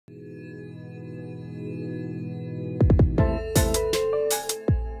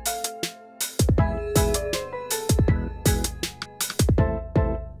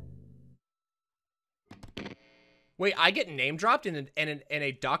Wait, I get name dropped in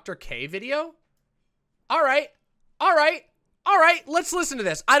a Dr. K video? All right. All right. All right. Let's listen to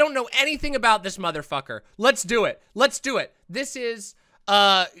this. I don't know anything about this motherfucker. Let's do it. Let's do it. This is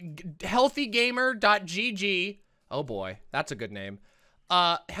healthygamer.gg. Oh boy, that's a good name.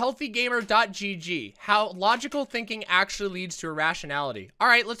 Healthygamer.gg. How logical thinking actually leads to irrationality. All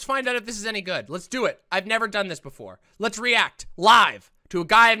right, let's find out if this is any good. Let's do it. I've never done this before. Let's react live to a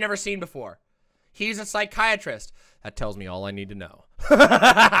guy I've never seen before. He's a psychiatrist. That tells me all I need to know.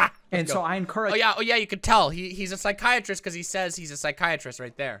 And so I encourage... Oh yeah, you could tell. He's a psychiatrist because he says he's a psychiatrist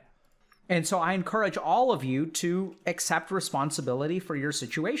right there. And so I encourage all of you to accept responsibility for your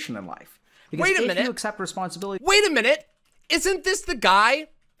situation in life. Because Wait a minute. If you accept responsibility... Wait a minute. Isn't this the guy?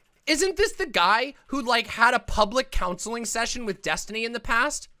 Isn't this the guy who, like, had a public counseling session with Destiny in the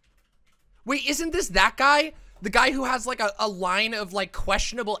past? Wait, isn't this that guy? The guy who has, like, a line of, like,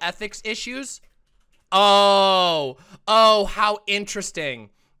 questionable ethics issues? Oh, how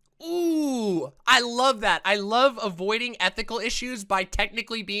interesting. Ooh, I love that. I love avoiding ethical issues by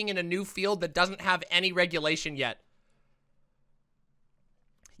technically being in a new field that doesn't have any regulation yet.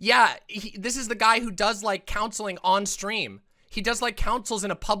 Yeah, this is the guy who does, like, counseling on stream. He does, like,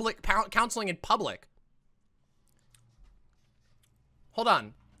 counseling in public. Hold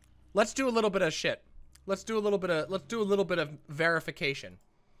on. Let's do a little bit of shit. Let's do a little bit of verification.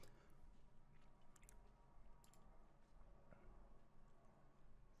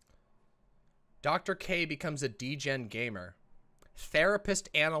 Dr. K becomes a degen gamer. Therapist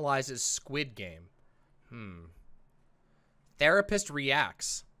analyzes Squid Game. Therapist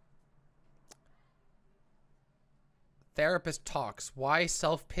reacts. Therapist talks. Why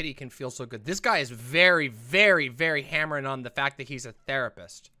self-pity can feel so good. This guy is very, very, very hammering on the fact that he's a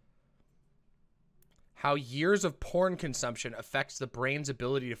therapist. How years of porn consumption affects the brain's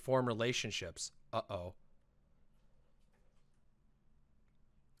ability to form relationships. Uh-oh.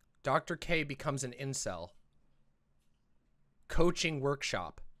 Dr. K becomes an incel. Coaching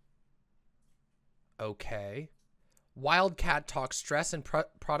workshop. Okay. Wildcat talks stress and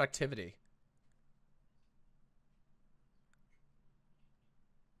productivity.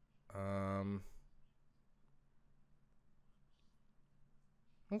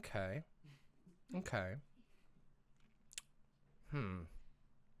 Okay. Okay.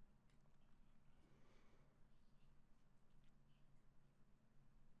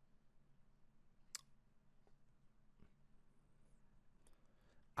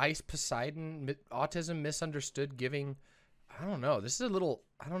 Ice Poseidon, autism misunderstood, giving, I don't know. This is a little,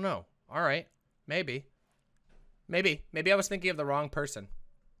 I don't know. All right. Maybe I was thinking of the wrong person.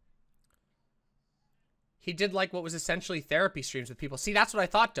 He did like what was essentially therapy streams with people. See, that's what I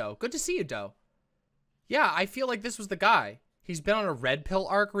thought, Doe. Good to see you, Doe. Yeah, I feel like this was the guy. He's been on a red pill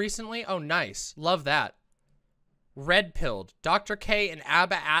arc recently. Oh, nice. Love that. Red pilled. Dr. K and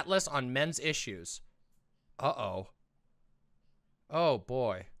Abba Atlas on men's issues. Uh-oh. Oh,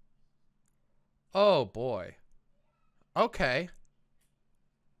 boy. Oh, boy. Okay.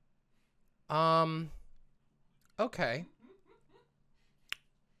 Okay.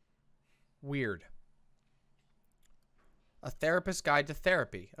 Weird. A therapist guide to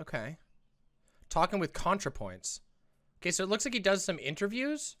therapy. Okay. Talking with ContraPoints. Okay, so it looks like he does some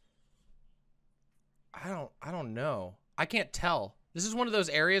interviews. I don't know. I can't tell. This is one of those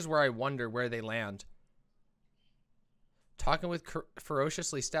areas where I wonder where they land. Talking with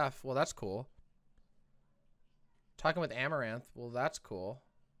Ferociously Steph. Well, that's cool. Talking with Amaranth. Well, that's cool.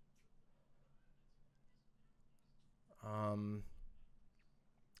 Huh.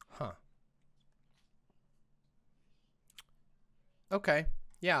 Okay.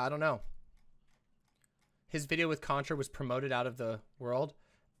 Yeah, I don't know. His video with Contra was promoted out of the world.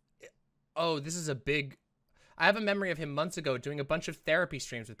 Oh, this is a big... I have a memory of him months ago doing a bunch of therapy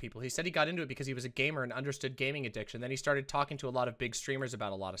streams with people. He said he got into it because he was a gamer and understood gaming addiction. Then he started talking to a lot of big streamers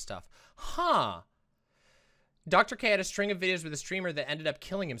about a lot of stuff. Huh. Dr. K had a string of videos with a streamer that ended up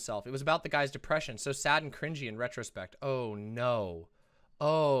killing himself. It was about the guy's depression. So sad and cringy in retrospect. Oh, no.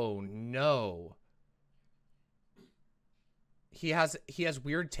 Oh, no. He has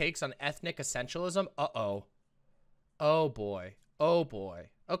weird takes on ethnic essentialism. Uh-oh. Oh, boy. Oh, boy.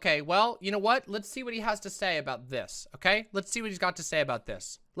 Okay, well, you know what? Let's see what he has to say about this, okay? Let's see what he's got to say about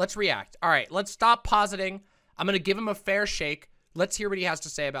this. Let's react. All right, let's stop positing. I'm going to give him a fair shake. Let's hear what he has to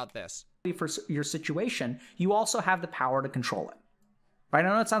say about this. For your situation, you also have the power to control it. Right? I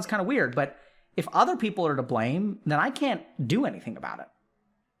know it sounds kind of weird, but if other people are to blame, then I can't do anything about it.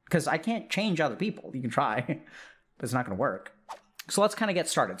 Because I can't change other people. You can try, but it's not going to work. So let's kind of get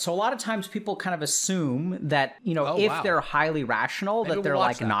started. So a lot of times people kind of assume that, you know, if they're highly rational, that they're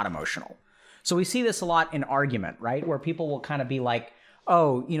like not emotional. So we see this a lot in argument, right? Where people will kind of be like,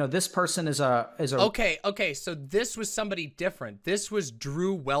 oh, you know, this person is a Okay, so this was somebody different. This was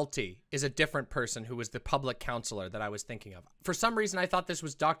Drew Welty, is a different person who was the public counselor that I was thinking of. For some reason, I thought this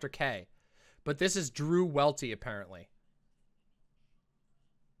was Dr. K, but this is Drew Welty, apparently.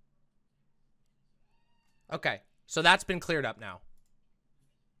 Okay, so that's been cleared up now.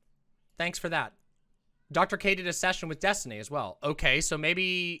 Thanks for that. Dr. K did a session with Destiny as well. Okay, so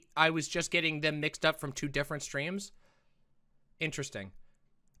maybe I was just getting them mixed up from 2 different streams. Interesting.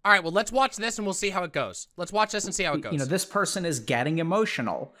 All right, well, let's watch this and we'll see how it goes. Let's watch this and see how it goes. You know, this person is getting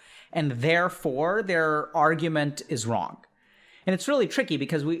emotional, and therefore their argument is wrong. And it's really tricky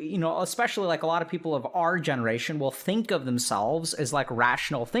because we, you know, especially like a lot of people of our generation will think of themselves as like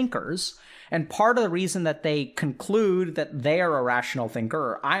rational thinkers. And part of the reason that they conclude that they are a rational thinker,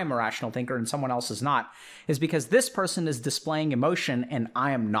 or I am a rational thinker and someone else is not, is because this person is displaying emotion and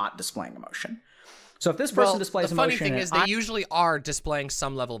I am not displaying emotion. So if this person displays emotion, the funny thing is they usually are displaying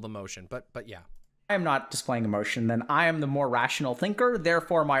some level of emotion, but yeah. I am not displaying emotion, then I am the more rational thinker,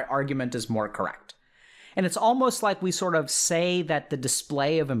 therefore my argument is more correct. And it's almost like we sort of say that the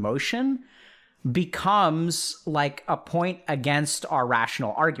display of emotion becomes like a point against our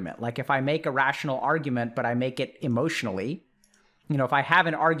rational argument. Like if I make a rational argument, but I make it emotionally, you know, if I have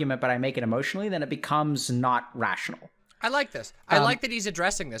an argument, but I make it emotionally, then it becomes not rational. I like this. I like that he's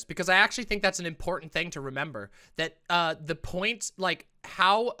addressing this because I actually think that's an important thing to remember, that the points, like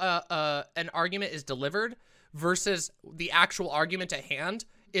how an argument is delivered versus the actual argument at hand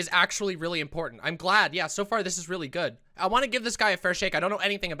is actually really important. I'm glad. Yeah, so far this is really good. I want to give this guy a fair shake. I don't know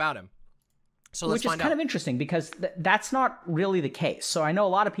anything about him. So let's find out. Which is kind of interesting because that's not really the case. So I know a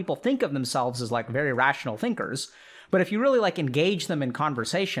lot of people think of themselves as like very rational thinkers, but if you really like engage them in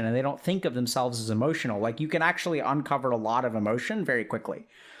conversation and they don't think of themselves as emotional, like you can actually uncover a lot of emotion very quickly.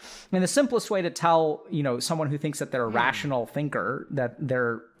 And the simplest way to tell, you know, someone who thinks that they're a rational thinker, that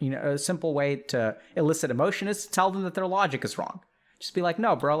they're, you know, a simple way to elicit emotion is to tell them that their logic is wrong. Just be like,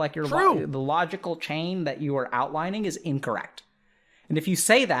 no, bro, like the logical chain that you are outlining is incorrect. And if you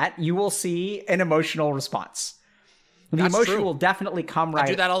say that, you will see an emotional response. The emotion will definitely come right out.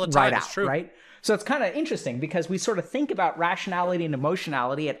 I do that all the time. It's true. Right? So it's kind of interesting because we sort of think about rationality and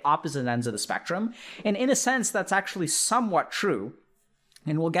emotionality at opposite ends of the spectrum. And in a sense, that's actually somewhat true.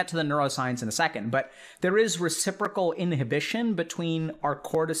 And we'll get to the neuroscience in a second. But there is reciprocal inhibition between our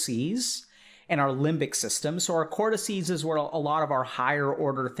cortices and our limbic system. So our cortices is where a lot of our higher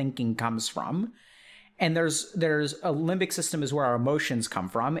order thinking comes from. And there's a limbic system is where our emotions come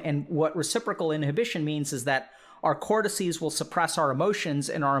from. And what reciprocal inhibition means is that our cortices will suppress our emotions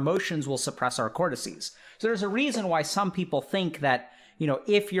and our emotions will suppress our cortices. So there's a reason why some people think that, you know,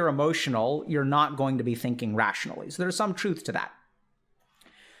 if you're emotional, you're not going to be thinking rationally. So there's some truth to that.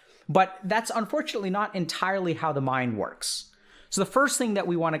 But that's unfortunately not entirely how the mind works. So the first thing that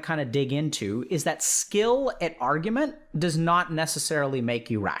we want to kind of dig into is that skill at argument does not necessarily make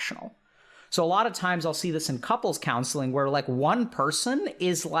you rational. So a lot of times I'll see this in couples counseling where like one person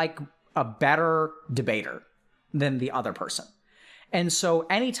is like a better debater than the other person. And so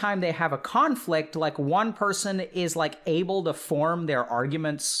anytime they have a conflict, like one person is like able to form their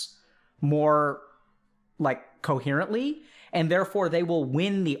arguments more like coherently, and therefore they will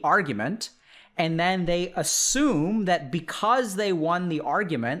win the argument. And then they assume that because they won the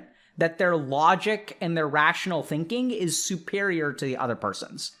argument, that their logic and their rational thinking is superior to the other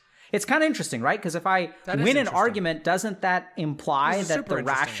person's. It's kind of interesting, right? Because if I win an argument, doesn't that imply that the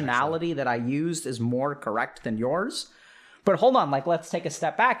rationality that I used is more correct than yours? But hold on, like, let's take a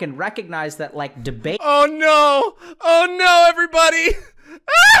step back and recognize that, like, debate... Oh, no! Oh, no, everybody!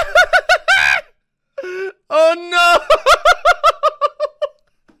 Oh, no!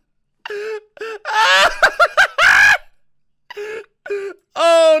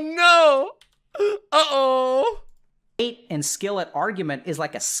 Oh, no! Uh-oh! And skill at argument is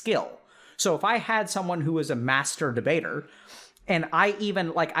like a skill. So if I had someone who was a master debater, and I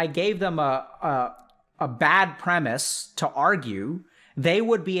even, like, I gave them a bad premise to argue, they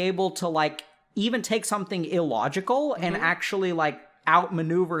would be able to, like, even take something illogical and actually, like,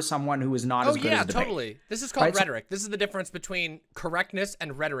 outmaneuver someone who is not as good as debate. Totally. This is called rhetoric. This is the difference between correctness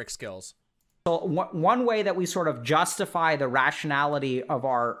and rhetoric skills. So one way that we sort of justify the rationality of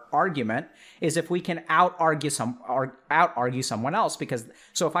our argument is if we can out-argue someone else. Because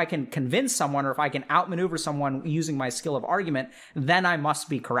so if I can convince someone or if I can outmaneuver someone using my skill of argument, then I must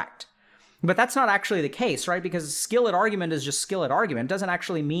be correct. But that's not actually the case, right? Because skill at argument is just skill at argument. It doesn't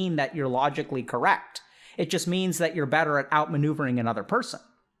actually mean that you're logically correct. It just means that you're better at outmaneuvering another person.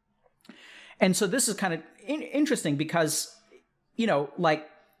 And so this is kind of interesting because, you know, like,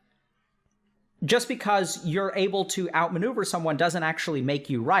 just because you're able to outmaneuver someone doesn't actually make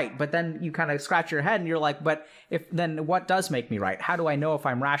you right. But then you kind of scratch your head and you're like, but then what does make me right? How do I know if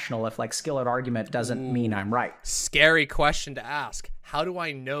I'm rational if like skill at argument doesn't mean I'm right? Scary question to ask. How do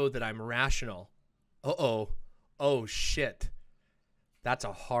I know that I'm rational? Uh-oh. Oh, shit. That's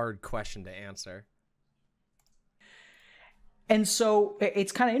a hard question to answer. And so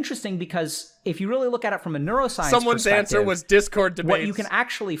it's kind of interesting because if you really look at it from a neuroscience Someone's answer was Discord debates. What you can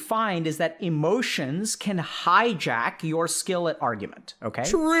actually find is that emotions can hijack your skill at argument. Okay.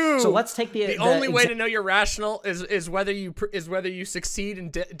 True. So let's take the only way to know you're rational is whether you succeed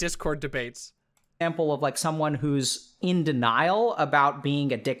in Discord debates. Example of like someone who's in denial about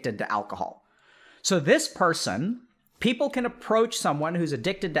being addicted to alcohol. So this person, people can approach someone who's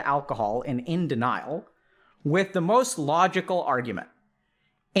addicted to alcohol and in denial with the most logical argument.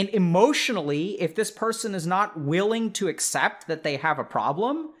 And emotionally, if this person is not willing to accept that they have a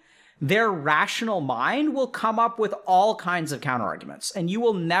problem, their rational mind will come up with all kinds of counterarguments, and you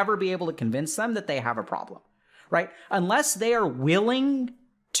will never be able to convince them that they have a problem, right? Unless they are willing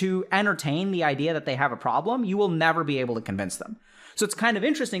to entertain the idea that they have a problem, you will never be able to convince them. So it's kind of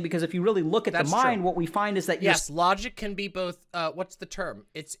interesting because if you really look at the mind, what we find is that yes, logic can be both. What's the term?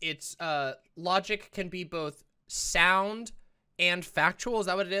 It's logic can be both sound and factual. Is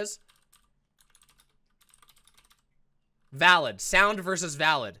that what it is? Valid. Sound versus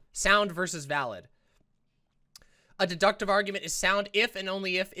valid. Sound versus valid. A deductive argument is sound if and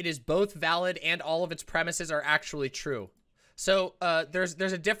only if it is both valid and all of its premises are actually true. So there's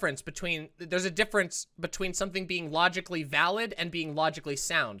a difference between something being logically valid and being logically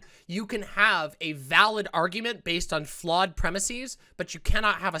sound. You can have a valid argument based on flawed premises, but you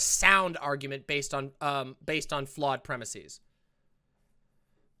cannot have a sound argument based on flawed premises.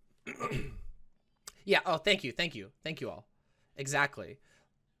 Yeah. Oh, thank you all. Exactly.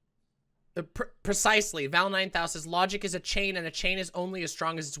 Precisely. Val 9000 says logic is a chain, and a chain is only as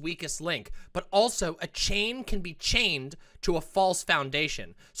strong as its weakest link. But also, a chain can be chained to a false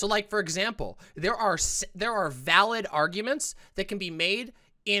foundation. So, like for example, there are valid arguments that can be made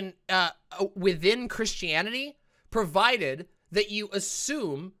in within Christianity, provided that you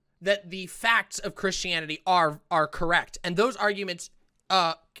assume that the facts of Christianity are correct, and those arguments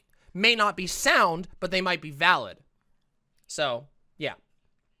may not be sound, but they might be valid. So, yeah.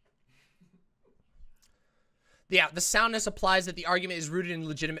 Yeah, the soundness applies that the argument is rooted in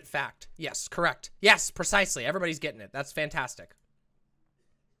legitimate fact. Yes, correct. Yes, precisely. Everybody's getting it. That's fantastic.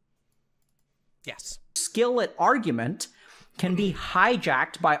 Yes. Skill at argument can be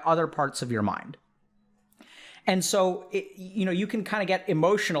hijacked by other parts of your mind. And so, you can kind of get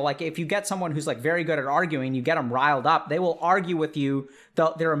emotional. Like if you get someone who's like very good at arguing, you get them riled up, they will argue with you.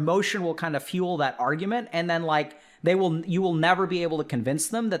 Their emotion will kind of fuel that argument. And then like you will never be able to convince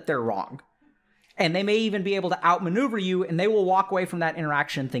them that they're wrong. And they may even be able to outmaneuver you, and they will walk away from that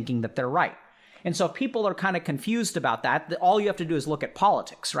interaction thinking that they're right. And so if people are kind of confused about that, all you have to do is look at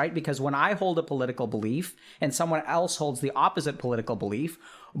politics, right? Because when I hold a political belief and someone else holds the opposite political belief,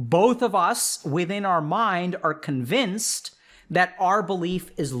 both of us within our mind are convinced that our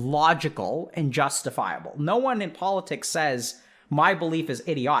belief is logical and justifiable. No one in politics says, my belief is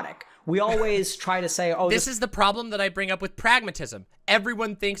idiotic. We always try to say, oh, this is the problem that I bring up with pragmatism.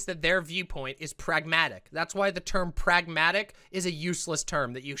 Everyone thinks that their viewpoint is pragmatic. That's why the term pragmatic is a useless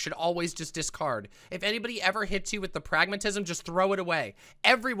term that you should always just discard. If anybody ever hits you with the pragmatism, just throw it away.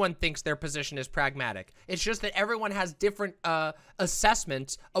 Everyone thinks their position is pragmatic. It's just that everyone has different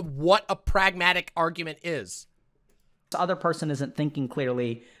assessments of what a pragmatic argument is. The other person isn't thinking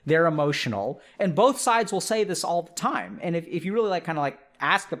clearly, they're emotional, and both sides will say this all the time. And if you really like kind of like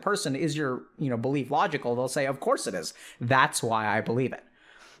ask the person, is your belief logical, they'll say, of course it is. That's why I believe it.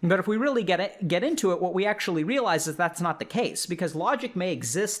 But if we really get into it, what we actually realize is that's not the case, because logic may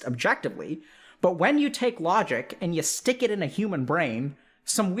exist objectively, but when you take logic and you stick it in a human brain,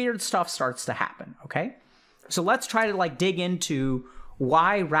 some weird stuff starts to happen, okay? So let's try to like dig into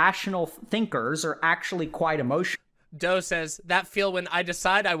why rational thinkers are actually quite emotional. Doe says, that feel when I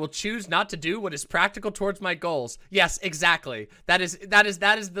decide I will choose not to do what is practical towards my goals. Yes, exactly. That is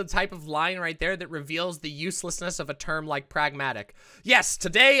the type of line right there that reveals the uselessness of a term like pragmatic. Yes,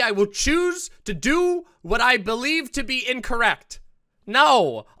 today I will choose to do what I believe to be incorrect.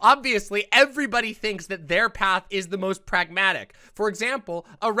 No, obviously everybody thinks that their path is the most pragmatic. For example,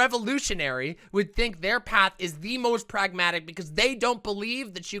 a revolutionary would think their path is the most pragmatic because they don't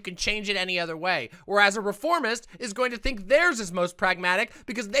believe that you can change it any other way. Whereas a reformist is going to think theirs is most pragmatic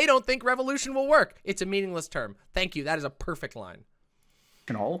because they don't think revolution will work. It's a meaningless term. Thank you. That is a perfect line.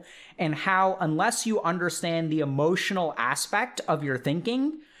 And how, unless you understand the emotional aspect of your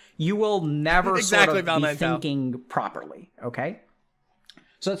thinking, you will never Exactly, sort of be Valentine. thinking properly, okay?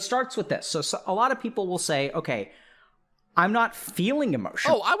 So it starts with this. So a lot of people will say, okay, I'm not feeling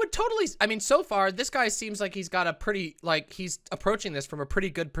emotion. Oh, I would totally, I mean, so far, this guy seems like he's got a pretty, like, he's approaching this from a pretty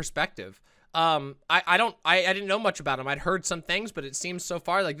good perspective. I didn't know much about him. I'd heard some things, but it seems so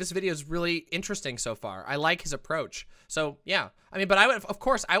far like this video is really interesting so far. I like his approach. So yeah, I mean, but I would, of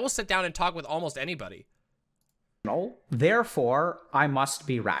course, I will sit down and talk with almost anybody. Therefore, I must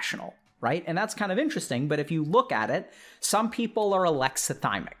be rational, right? And that's kind of interesting. But if you look at it, some people are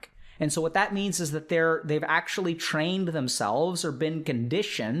alexithymic. And so what that means is that they've actually trained themselves or been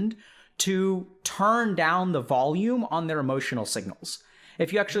conditioned to turn down the volume on their emotional signals.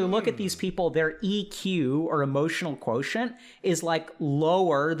 If you actually look at these people, their EQ or emotional quotient is like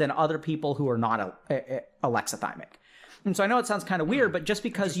lower than other people who are not alexithymic. And so I know it sounds kind of weird, but just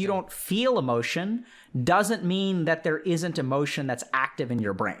because you don't feel emotion doesn't mean that there isn't emotion that's active in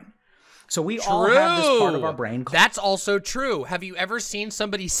your brain. So we all have this part of our brain. That's also true. Have you ever seen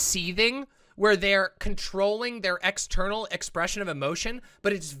somebody seething where they're controlling their external expression of emotion,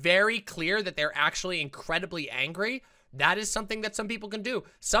 but it's very clear that they're actually incredibly angry? That is something that some people can do.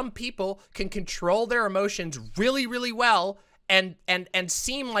 Some people can control their emotions really, really well and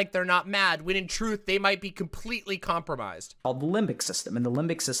seem like they're not mad when in truth they might be completely compromised. Called the limbic system, and the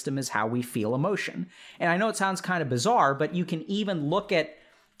limbic system is how we feel emotion. And I know it sounds kind of bizarre, but you can even look at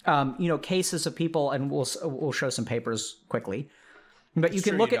cases of people, and we'll show some papers quickly. But you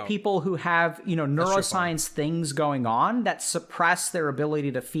can look at people who have, neuroscience things going on that suppress their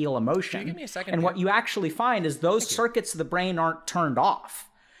ability to feel emotion. Can you give me a second? And what you actually find is those circuits of the brain aren't turned off.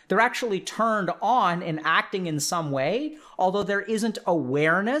 They're actually turned on and acting in some way, although there isn't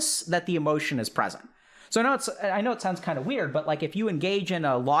awareness that the emotion is present. So I know it sounds kind of weird, but like if you engage in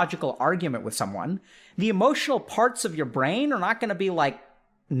a logical argument with someone, the emotional parts of your brain are not going to be like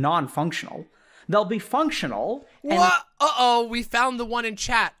non-functional. They'll be functional. What? Uh-oh, we found the one in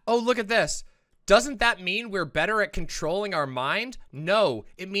chat. Oh, look at this. Doesn't that mean we're better at controlling our mind? No,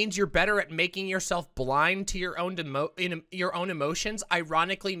 it means you're better at making yourself blind to your own emotions,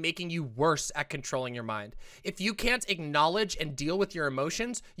 ironically making you worse at controlling your mind. If you can't acknowledge and deal with your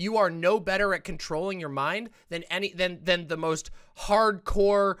emotions, you are no better at controlling your mind than the most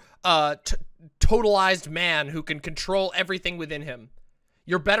hardcore totalized man who can control everything within him.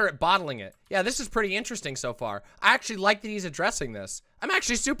 You're better at bottling it. Yeah, this is pretty interesting so far. I actually like that he's addressing this. I'm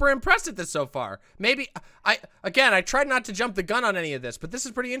actually super impressed at this so far. Maybe, I tried not to jump the gun on any of this, but this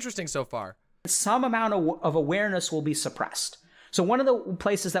is pretty interesting so far. Some amount of awareness will be suppressed. So one of the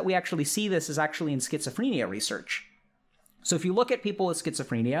places that we actually see this is actually in schizophrenia research. So if you look at people with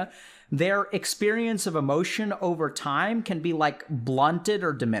schizophrenia, their experience of emotion over time can be like blunted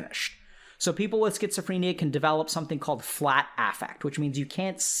or diminished. So people with schizophrenia can develop something called flat affect, which means you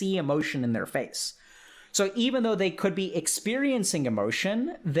can't see emotion in their face. So even though they could be experiencing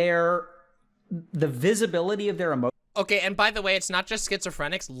emotion, the visibility of their emotion. Okay, and by the way, it's not just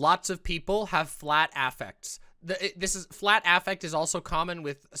schizophrenics. Lots of people have flat affects. Flat affect is also common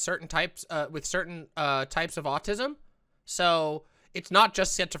with certain types of autism. So it's not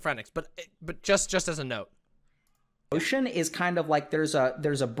just schizophrenics, but just as a note. Emotion is kind of like there's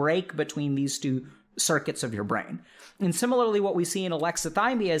a break between these two circuits of your brain. And similarly, what we see in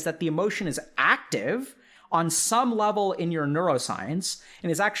alexithymia is that the emotion is active on some level in your neuroscience and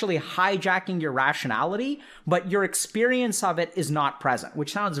is actually hijacking your rationality, but your experience of it is not present,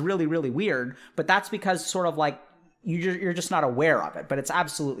 which sounds really, really weird, but that's because sort of like you're just not aware of it, but it's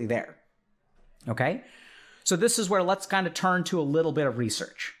absolutely there. Okay? So this is where let's kind of turn to a little bit of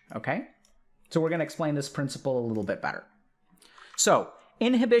research. Okay? So we're going to explain this principle a little bit better. So,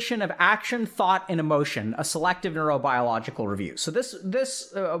 inhibition of action, thought, and emotion, a selective neurobiological review. So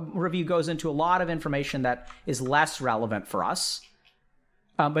this review goes into a lot of information that is less relevant for us,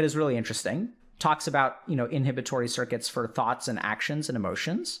 but is really interesting. Talks about, inhibitory circuits for thoughts and actions and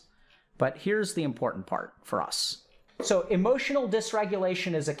emotions. But here's the important part for us. So emotional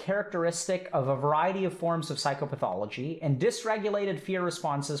dysregulation is a characteristic of a variety of forms of psychopathology, and dysregulated fear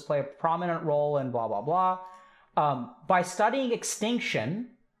responses play a prominent role in blah, blah, blah. By studying extinction,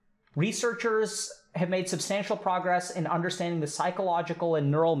 researchers have made substantial progress in understanding the psychological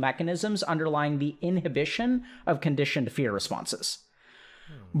and neural mechanisms underlying the inhibition of conditioned fear responses.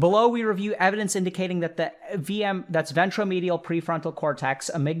 Below, we review evidence indicating that the that's ventromedial prefrontal cortex,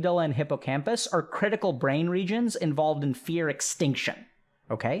 amygdala, and hippocampus are critical brain regions involved in fear extinction.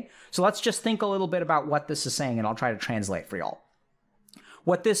 Okay? So let's just think a little bit about what this is saying, and I'll try to translate for y'all.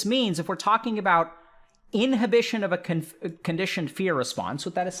 What this means, if we're talking about inhibition of a conditioned fear response,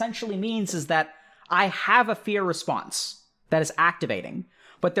 what that essentially means is that I have a fear response that is activating,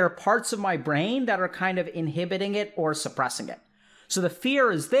 but there are parts of my brain that are kind of inhibiting it or suppressing it. So the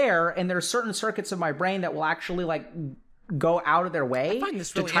fear is there, and there are certain circuits of my brain that will actually like go out of their way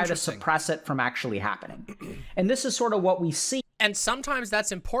to try to suppress it from actually happening. And this is sort of what we see. And sometimes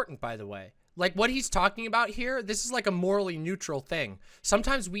that's important, by the way. Like what he's talking about here, this is like a morally neutral thing.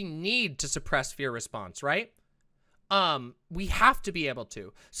 Sometimes we need to suppress fear response, right? We have to be able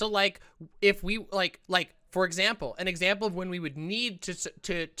to. So like if we like for example, an example of when we would need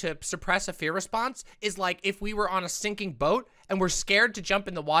to suppress a fear response is like if we were on a sinking boat and we're scared to jump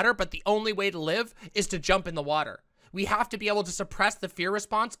in the water, but the only way to live is to jump in the water. We have to be able to suppress the fear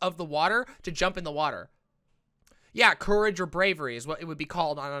response of the water to jump in the water. Yeah, courage or bravery is what it would be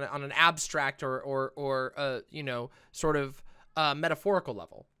called on an abstract or you know, sort of metaphorical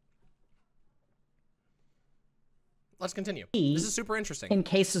level. Let's continue. This is super interesting. In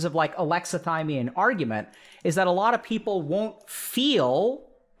cases of like alexithymia argument, is that a lot of people won't feel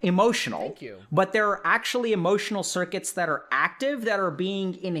emotional. Thank you. But there are actually emotional circuits that are active that are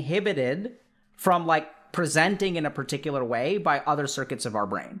being inhibited from like presenting in a particular way by other circuits of our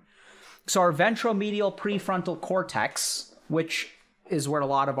brain. So our ventromedial prefrontal cortex, which is where a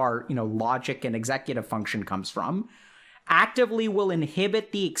lot of our, you know, logic and executive function comes from, actively will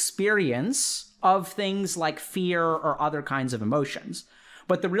inhibit the experience of things like fear or other kinds of emotions.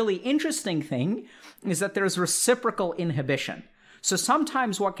 But the really interesting thing is that there's reciprocal inhibition. So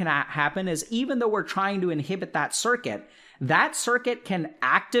sometimes what can happen is even though we're trying to inhibit that circuit can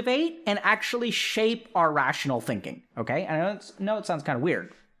activate and actually shape our rational thinking, okay? And I know it sounds kind of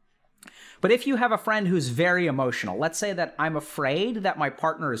weird. But if you have a friend who's very emotional, let's say that I'm afraid that my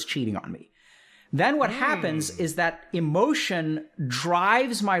partner is cheating on me, then what happens is that emotion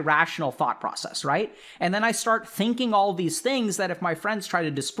drives my rational thought process, right? And then I start thinking all these things that if my friends try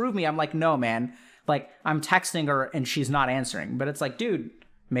to disprove me, I'm like, no, man, like I'm texting her and she's not answering. But it's like, dude,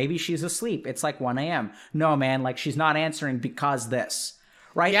 maybe she's asleep. It's like 1 a.m. No, man, like she's not answering because this,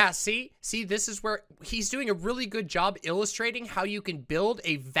 right? Yeah, see, this is where he's doing a really good job illustrating how you can build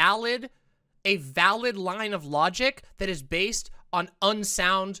a valid line of logic that is based on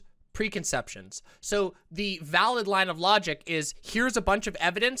unsound preconceptions. So the valid line of logic is, here's a bunch of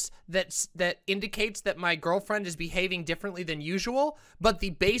evidence that indicates that my girlfriend is behaving differently than usual, but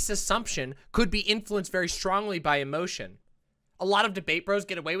the base assumption could be influenced very strongly by emotion. A lot of debate bros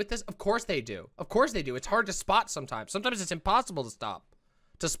get away with this. Of course they do. Of course they do. It's hard to spot sometimes. Sometimes it's impossible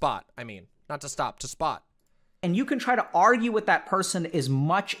to spot. I mean, not to stop, to spot. And you can try to argue with that person as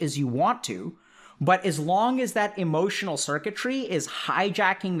much as you want to, but as long as that emotional circuitry is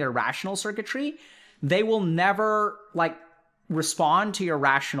hijacking their rational circuitry, they will never like respond to your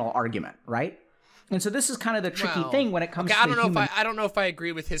rational argument, right? And so this is kind of the tricky thing when it comes to I don't know if I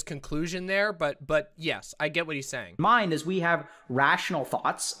agree with his conclusion there, but yes, I get what he's saying. Mine is we have rational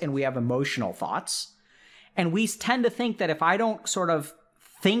thoughts and we have emotional thoughts, and we tend to think that if I don't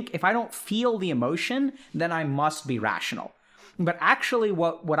feel the emotion, then I must be rational. But actually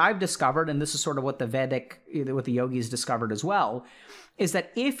what I've discovered, and this is sort of what the yogis discovered as well, is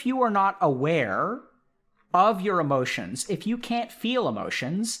that if you are not aware of your emotions, if you can't feel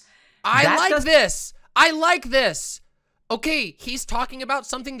emotions, I like this. Okay, he's talking about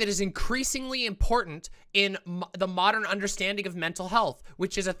something that is increasingly important in the modern understanding of mental health,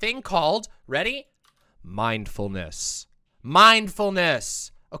 which is a thing called, ready? Mindfulness.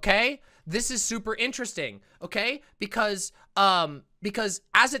 Mindfulness, okay? This is super interesting, okay? Because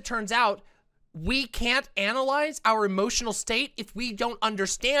as it turns out, we can't analyze our emotional state if we don't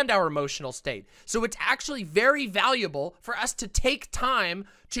understand our emotional state. So it's actually very valuable for us to take time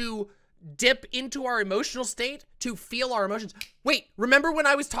to dip into our emotional state to feel our emotions. Wait, remember when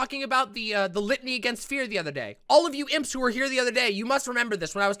I was talking about the litany against fear the other day? All of you imps who were here the other day, you must remember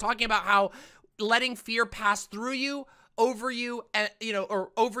this when I was talking about how letting fear pass through you, over you, and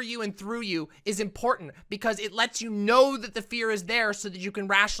over you and through you is important because it lets you know that the fear is there so that you can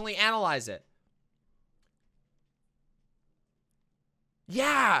rationally analyze it.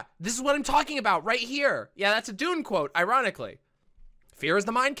 Yeah, this is what I'm talking about right here. Yeah, that's a Dune quote, ironically. Fear is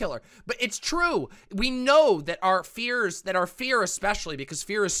the mind killer. But it's true. We know that our fear especially, because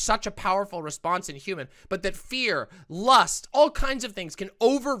fear is such a powerful response in human, but that fear, lust, all kinds of things can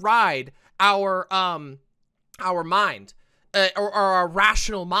override our mind. Or our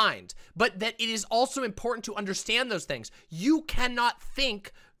rational mind, but that it is also important to understand those things. You cannot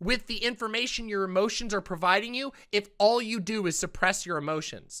think with the information your emotions are providing you if all you do is suppress your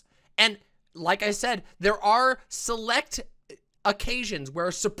emotions. And like I said, there are select occasions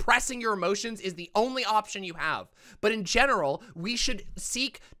where suppressing your emotions is the only option you have. But in general, we should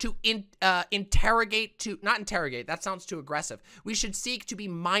seek to not interrogate, that sounds too aggressive. We should seek to be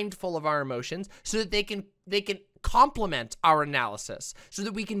mindful of our emotions so that they can complement our analysis, so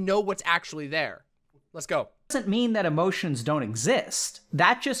that we can know what's actually there. Let's go. Doesn't mean that emotions don't exist.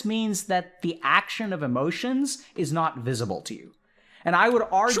 That just means that the action of emotions is not visible to you. And I would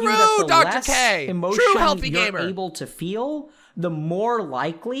argue that the less emotion you're able to feel, the more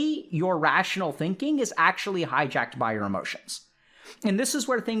likely your rational thinking is actually hijacked by your emotions. And this is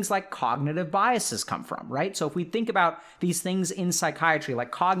where things like cognitive biases come from, right? So if we think about these things in psychiatry,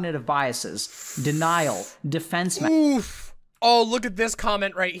 like cognitive biases, denial, defense... Oof. Oh, look at this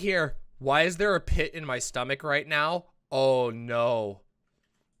comment right here. Why is there a pit in my stomach right now? Oh, no.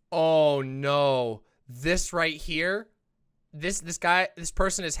 Oh, no. This right here... This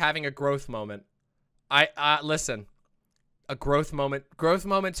person is having a growth moment. Listen, a growth moment. Growth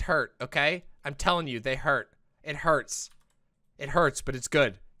moments hurt, okay? I'm telling you, they hurt. It hurts. It hurts, but it's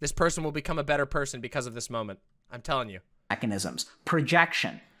good. This person will become a better person because of this moment. I'm telling you. Mechanisms.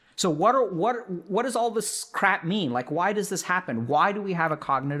 Projection. So what does all this crap mean? Like, why does this happen? Why do we have a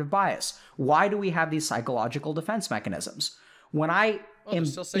cognitive bias? Why do we have these psychological defense mechanisms? When I am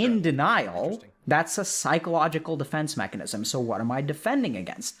in denial, that's a psychological defense mechanism. So what am I defending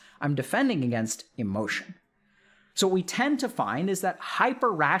against? I'm defending against emotion. So what we tend to find is that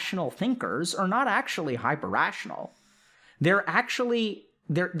hyper-rational thinkers are not actually hyper-rational. They're actually,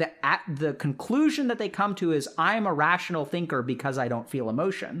 the conclusion that they come to is, I'm a rational thinker because I don't feel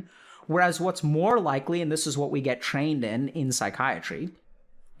emotion. Whereas what's more likely, and this is what we get trained in psychiatry,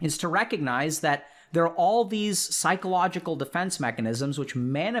 is to recognize that there are all these psychological defense mechanisms which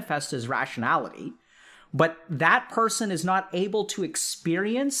manifest as rationality, but that person is not able to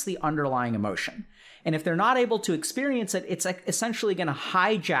experience the underlying emotion. And if they're not able to experience it, it's essentially going to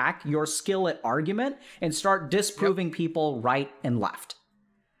hijack your skill at argument and start disproving people right and left.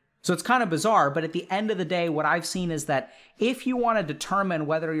 So it's kind of bizarre, but at the end of the day, what I've seen is that if you want to determine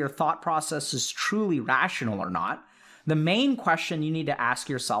whether your thought process is truly rational or not, the main question you need to ask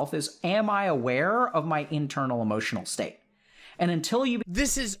yourself is, am I aware of my internal emotional state? And until you...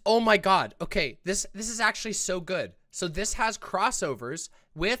 This is, oh my God. Okay, this is actually so good. So this has crossovers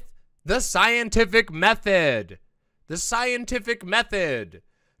with the scientific method. The scientific method.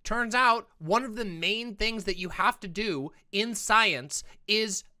 Turns out one of the main things that you have to do in science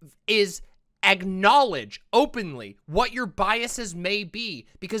is acknowledge openly what your biases may be,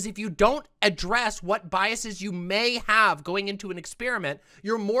 because if you don't address what biases you may have going into an experiment,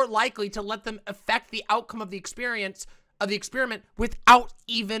 you're more likely to let them affect the outcome of the experiment without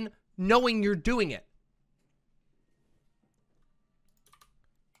even knowing you're doing it.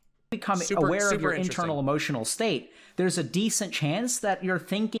 Become aware of your internal emotional state, there's a decent chance that you're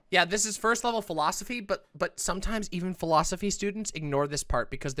thinking... Yeah, this is first level philosophy, but sometimes even philosophy students ignore this part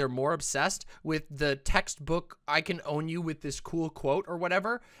because they're more obsessed with the textbook, I can own you with this cool quote or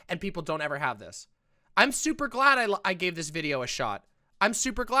whatever, and people don't ever have this. I'm super glad I gave this video a shot. I'm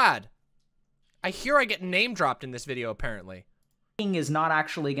super glad. I hear I get name dropped in this video, apparently. Is not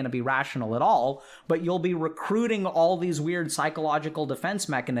actually going to be rational at all, but you'll be recruiting all these weird psychological defense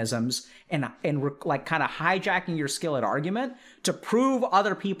mechanisms and like kind of hijacking your skill at argument to prove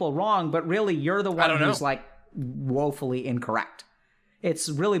other people wrong, but really you're the one who's like woefully incorrect. It's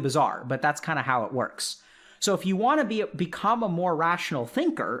really bizarre, but that's kind of how it works. So if you want to become a more rational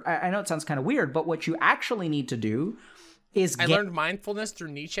thinker, I know it sounds kind of weird, but what you actually need to do is I learned mindfulness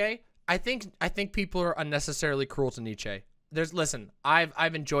through Nietzsche. I think people are unnecessarily cruel to Nietzsche. Listen,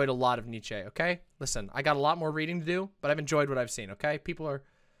 I've enjoyed a lot of Nietzsche, okay? Listen, I got a lot more reading to do, but I've enjoyed what I've seen, okay? People are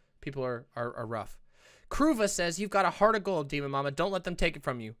rough. Kruva says, you've got a heart of gold, Demon Mama. Don't let them take it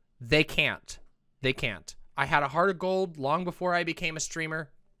from you. They can't. They can't. I had a heart of gold long before I became a streamer.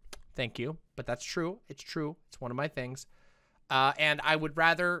 Thank you. But that's true. It's true. It's one of my things. And I would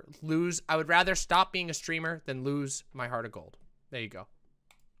rather stop being a streamer than lose my heart of gold. There you go.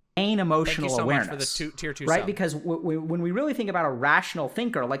 Emotional awareness, much for the tier 2 right? sub. Because when we really think about a rational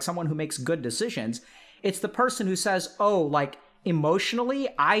thinker, like someone who makes good decisions, it's the person who says, oh, like emotionally,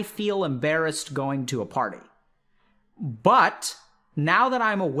 I feel embarrassed going to a party. But now that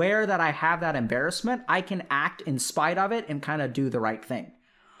I'm aware that I have that embarrassment, I can act in spite of it and kind of do the right thing.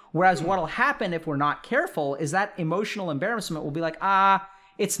 Whereas what'll happen if we're not careful is that emotional embarrassment will be like,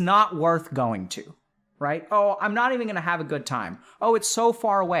 it's not worth going to. Right? Oh, I'm not even going to have a good time. Oh, it's so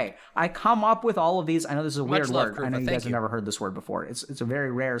far away. I come up with all of these. I know this is a weird word. I know you guys have never heard this word before. It's a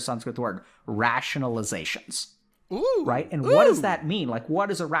very rare Sanskrit word. Rationalizations. Ooh. Right? And what does that mean? Like, what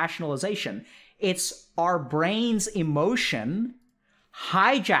is a rationalization? It's our brain's emotion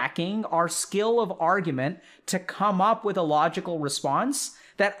hijacking our skill of argument to come up with a logical response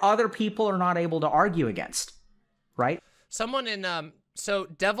that other people are not able to argue against, right? Someone in so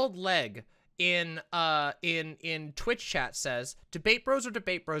Deviled Leg in Twitch chat says debate bros are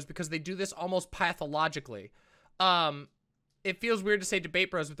debate bros because they do this almost pathologically. It feels weird to say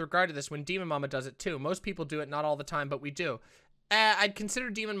debate bros with regard to this when Demon Mama does it too. Most people do it, not all the time, but we do. I'd consider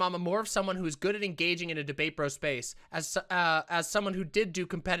Demon Mama more of someone who is good at engaging in a debate bro space. As someone who did do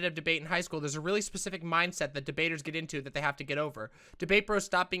competitive debate in high school, there's a really specific mindset that debaters get into that they have to get over. Debate bros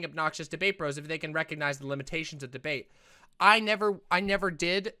stop being obnoxious debate bros if they can recognize the limitations of debate. I never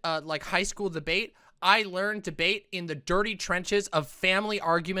did like high school debate. I learned debate in the dirty trenches of family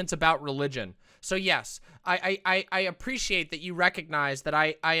arguments about religion. So yes, I appreciate that you recognize that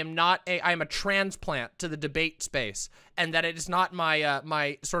I am a transplant to the debate space, and that it is not my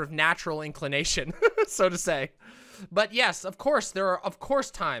my sort of natural inclination, so to say. But yes, of course, there are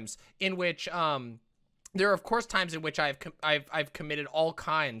times in which I've committed all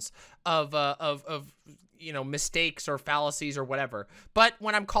kinds of you know, mistakes or fallacies or whatever. But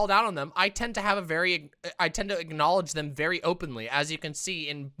when I'm called out on them, I tend to acknowledge them very openly, as you can see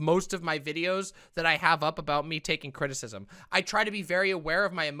in most of my videos that I have up about me taking criticism. I try to be very aware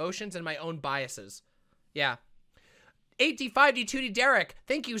of my emotions and my own biases. Yeah. 8D5D2D Derek,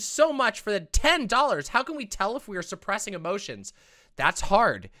 thank you so much for the $10. How can we tell if we are suppressing emotions? That's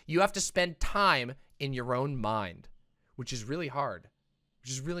hard. You have to spend time in your own mind, which is really hard. Which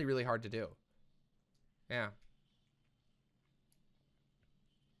is really, really hard to do. Yeah.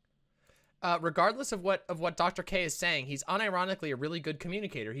 Regardless of what Dr. K is saying, he's unironically a really good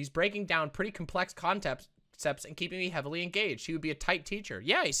communicator. He's breaking down pretty complex concepts and keeping me heavily engaged. He would be a tight teacher.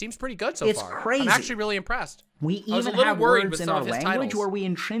 Yeah, he seems pretty good so far. It's crazy. I'm actually really impressed. We even have words in our language where we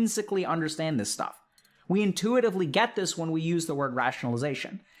intrinsically understand this stuff. We intuitively get this when we use the word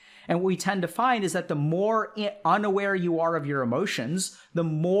rationalization. And what we tend to find is that the more unaware you are of your emotions, the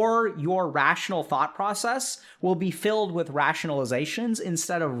more your rational thought process will be filled with rationalizations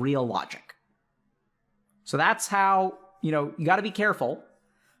instead of real logic. So that's how, you know, you got to be careful.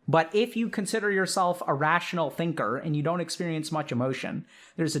 But if you consider yourself a rational thinker and you don't experience much emotion,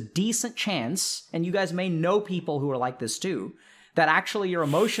 there's a decent chance, and you guys may know people who are like this too, that actually your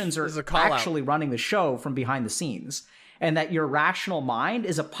emotions are actually running the show from behind the scenes. And that your rational mind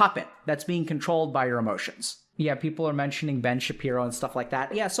is a puppet that's being controlled by your emotions. Yeah, people are mentioning Ben Shapiro and stuff like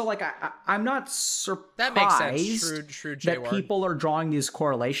that. Yeah, so like I'm not surprised that makes sense. True that people are drawing these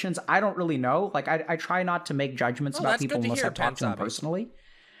correlations. I don't really know. Like I try not to make judgments about people unless I've talked to them personally.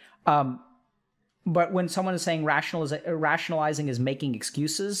 But when someone is saying rationalizing is making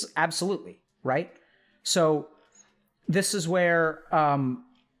excuses, absolutely, right? So this is where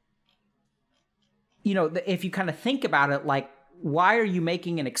you know, if you kind of think about it, like, why are you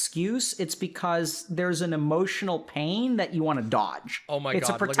making an excuse? It's because there's an emotional pain that you want to dodge. Oh my God, it's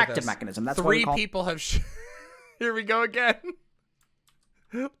a protective mechanism. That's three people have. Here we go again.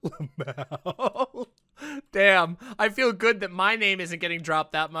 Lamau. Damn, I feel good that my name isn't getting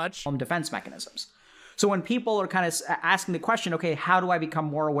dropped that much. Defense mechanisms. So when people are kind of asking the question, okay, how do I become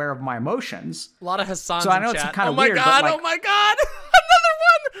more aware of my emotions? A lot of Hassans. So I know it's kind of weird. Oh my God!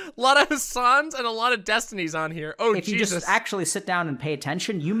 A lot of Hassans and a lot of Destinies on here. Oh, if Jesus. you just actually sit down and pay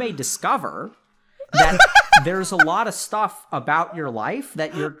attention, you may discover that there's a lot of stuff about your life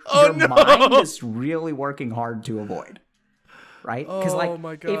that your mind is really working hard to avoid. Right? Because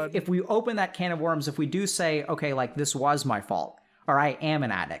my God. If we open that can of worms, if we do say, okay, like this was my fault, or I am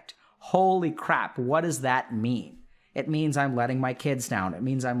an addict, holy crap, what does that mean? It means I'm letting my kids down. It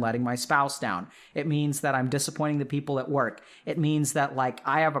means I'm letting my spouse down. It means that I'm disappointing the people at work. It means that, like,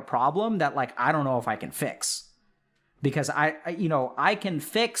 I have a problem that, like, I don't know if I can fix. Because I can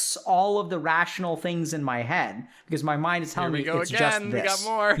fix all of the rational things in my head because my mind is telling me it's just this. We got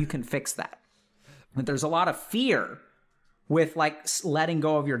more. You can fix that. But there's a lot of fear with, like, letting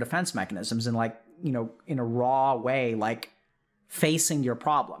go of your defense mechanisms and, like, you know, in a raw way, like, facing your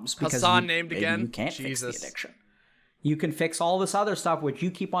problems. Because Hassan named again. You can't fix the addiction. You can fix all this other stuff, which you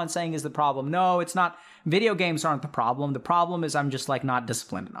keep on saying is the problem. No, it's not. Video games aren't the problem. The problem is I'm just, like, not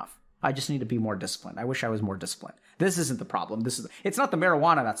disciplined enough. I just need to be more disciplined. I wish I was more disciplined. This isn't the problem. It's not the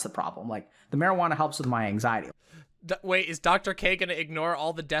marijuana that's the problem. Like, the marijuana helps with my anxiety. Wait, is Dr. K going to ignore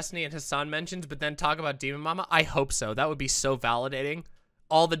all the Destiny and Hassan mentions, but then talk about Demon Mama? I hope so. That would be so validating.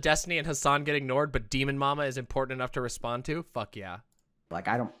 All the Destiny and Hassan get ignored, but Demon Mama is important enough to respond to? Fuck yeah. Like,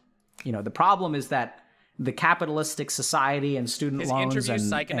 I don't... You know, the problem is that the capitalistic society and student His loans interview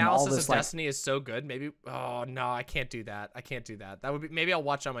and all psychanalysis this of like destiny is so good. Maybe, oh no, I can't do that. That would be, maybe I'll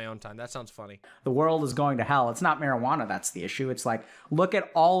watch on my own time. That sounds funny. the world is going to hell. It's not marijuana that's the issue. It's like, look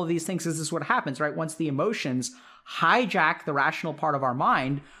at all of these things. This is what happens, right? Once the emotions hijack the rational part of our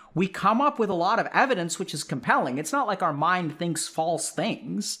mind, we come up with a lot of evidence which is compelling. It's not like our mind thinks false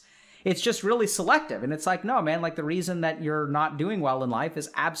things. It's just really selective. And it's like, no, man, like the reason that you're not doing well in life is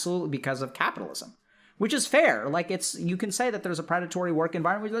absolutely because of capitalism, which is fair. Like it's, you can say that there's a predatory work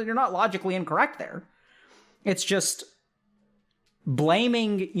environment. You're not logically incorrect there. It's just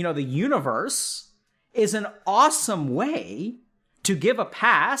blaming, you know, the universe is an awesome way to give a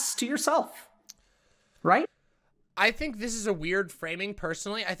pass to yourself, right? I think this is a weird framing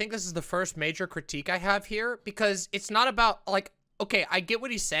personally. I think this is the first major critique I have here because it's not about like, okay, I get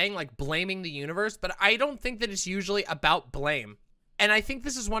what he's saying, like blaming the universe, but I don't think that it's usually about blame. And I think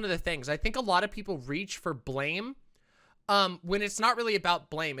this is one of the things. I think a lot of people reach for blame when it's not really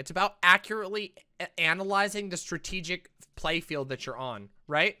about blame. It's about accurately analyzing the strategic playfield that you're on,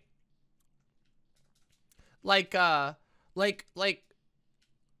 right? Like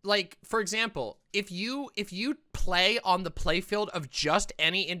for example, if you play on the playfield of just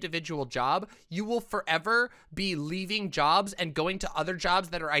any individual job, you will forever be leaving jobs and going to other jobs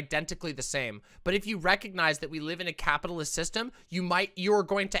that are identically the same. But if you recognize that we live in a capitalist system, you're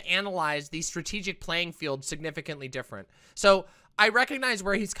going to analyze the strategic playing field significantly different. So I recognize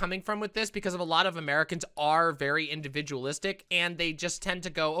where he's coming from with this because of a lot of Americans are very individualistic and they just tend to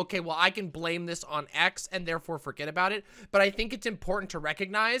go, okay, well, I can blame this on X and therefore forget about it. But I think it's important to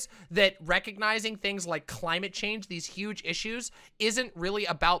recognize that recognizing things like climate change, these huge issues, isn't really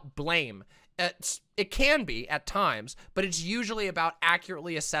about blame. It can be at times, but it's usually about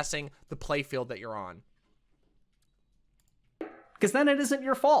accurately assessing the playfield that you're on. Because then it isn't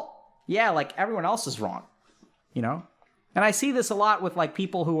your fault. Yeah, like everyone else is wrong, you know? And I see this a lot with like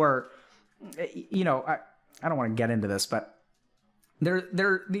people who are, you know, I don't want to get into this, but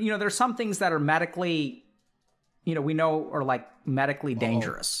there's some things that are medically, you know, we know are like medically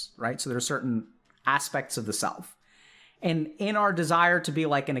dangerous, right? So there are certain aspects of the self. And in our desire to be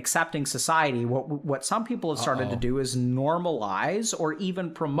like an accepting society, what some people have started to do is normalize or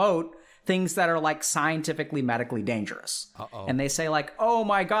even promote things that are like scientifically medically dangerous. And they say like, oh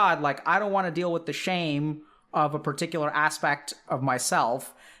my God, like I don't want to deal with the shame of a particular aspect of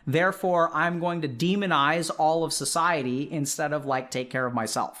myself. Therefore, I'm going to demonize all of society instead of like take care of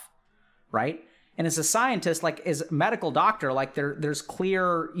myself, right? And as a scientist, like as a medical doctor, like there's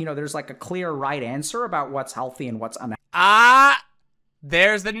clear, you know, there's like a clear right answer about what's healthy and what's unhealthy.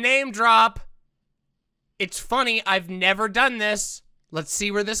 There's the name drop. It's funny, I've never done this. Let's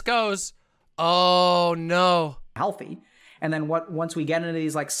see where this goes. Oh no. Healthy. And then once we get into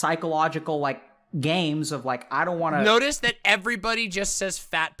these like psychological like games of like, I don't want to notice that everybody just says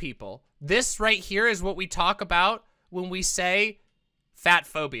fat people. This right here is what we talk about when we say fat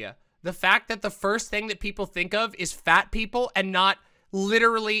phobia. The fact that the first thing that people think of is fat people and not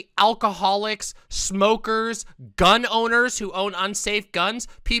literally alcoholics, smokers, gun owners who own unsafe guns,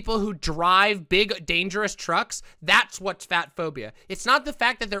 people who drive big dangerous trucks. That's what's fat phobia. It's not the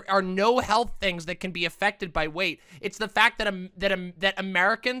fact that there are no health things that can be affected by weight. It's the fact that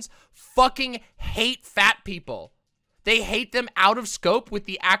Americans fucking hate fat people. They hate them out of scope with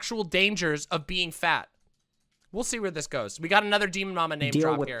the actual dangers of being fat. We'll see where this goes. We got another Demon Mama name drop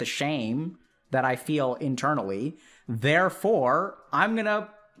here. Deal with the shame that I feel internally. Therefore, I'm going to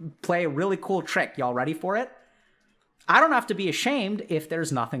play a really cool trick. Y'all ready for it? I don't have to be ashamed if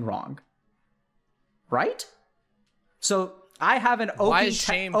there's nothing wrong. Right? So I have an Why is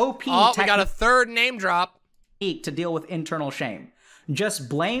shame? Oh, we got a third name drop. To deal with internal shame. Just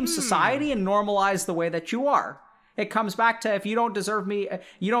blame society and normalize the way that you are. It comes back to if you don't deserve me,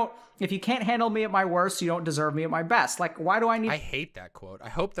 if you can't handle me at my worst, you don't deserve me at my best. Like, why do I need I hate that quote. I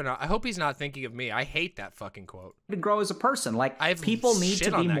hope he's not thinking of me. I hate that fucking quote. To grow as a person? Like, people need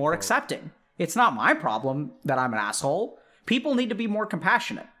to be more accepting. It's not my problem that I'm an asshole. People need to be more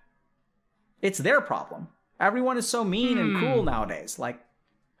compassionate. It's their problem. Everyone is so mean and cruel nowadays. Like,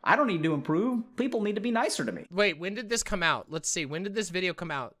 I don't need to improve. People need to be nicer to me. Wait, when did this come out? Let's see. When did this video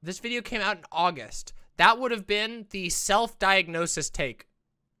come out? This video came out in August. That would have been the self-diagnosis take.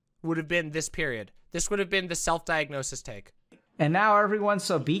 Would have been this period. This would have been the self-diagnosis take. And now everyone's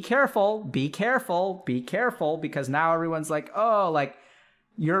so be careful, be careful, be careful, because now everyone's like, oh, like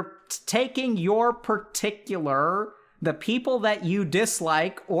you're taking your particular, the people that you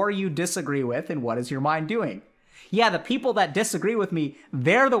dislike or you disagree with, and what is your mind doing? Yeah, the people that disagree with me,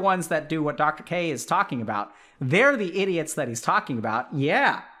 they're the ones that do what Dr. K is talking about. They're the idiots that he's talking about.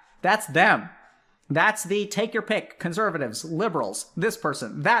 Yeah, that's them. That's the take your pick. Conservatives, liberals, this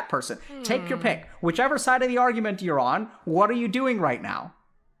person, that person. Take your pick. Whichever side of the argument you're on, what are you doing right now?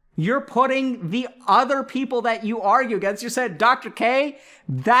 You're putting the other people that you argue against. You said, Dr. K,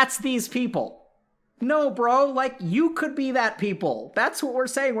 that's these people. No, bro, like, you could be that people. That's what we're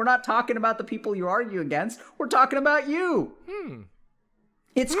saying. We're not talking about the people you argue against. We're talking about you.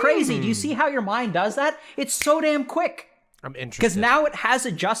 It's crazy. Do you see how your mind does that? It's so damn quick. I'm interested. Because now it has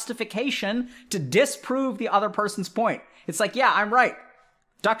a justification to disprove the other person's point. It's like, yeah, I'm right.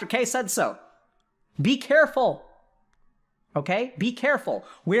 Dr. K said so. Be careful. Okay? Be careful.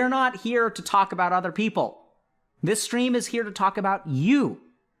 We're not here to talk about other people. This stream is here to talk about you.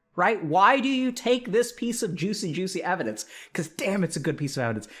 Right? Why do you take this piece of juicy, juicy evidence? Because damn, it's a good piece of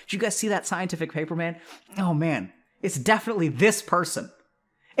evidence. Did you guys see that scientific paper, man? Oh, man. It's definitely this person.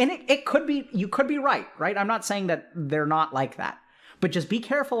 And it could be, you could be right? I'm not saying that they're not like that. But just be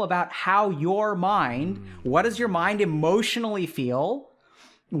careful about how your mind, what does your mind emotionally feel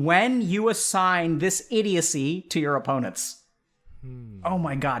when you assign this idiocy to your opponents? Oh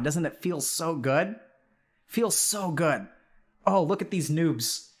my God, doesn't it feel so good? Feels so good. Oh, look at these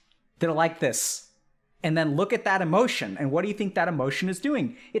noobs. They're like this. And then look at that emotion. And what do you think that emotion is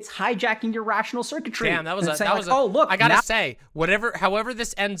doing? It's hijacking your rational circuitry. Damn, that was oh, look. I gotta say, however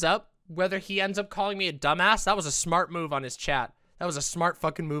this ends up, whether he ends up calling me a dumbass, that was a smart move on his chat. That was a smart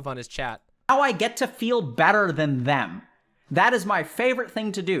fucking move on his chat. Now I get to feel better than them. That is my favorite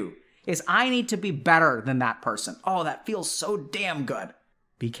thing to do, is I need to be better than that person. Oh, that feels so damn good.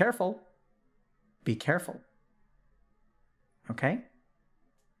 Be careful. Be careful. Okay?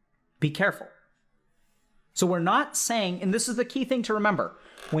 Be careful. So we're not saying, and this is the key thing to remember,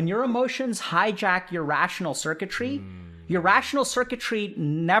 when your emotions hijack your rational circuitry, your rational circuitry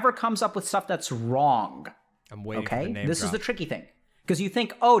never comes up with stuff that's wrong. I'm waiting for the name This drop. is the tricky thing. Because you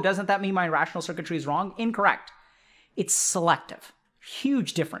think, oh, doesn't that mean my rational circuitry is wrong? Incorrect. It's selective.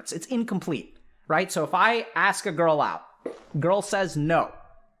 Huge difference. It's incomplete, right? So if I ask a girl out, girl says no.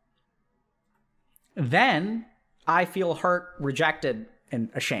 Then I feel hurt, rejected, and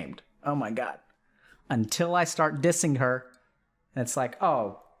ashamed. Oh my God. Until I start dissing her, and it's like,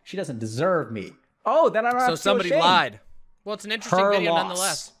 oh, she doesn't deserve me. Oh, then I don't have to feel somebody ashamed. lied. Well, it's an interesting Her video loss.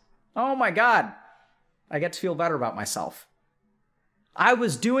 nonetheless. Oh my God. I get to feel better about myself. I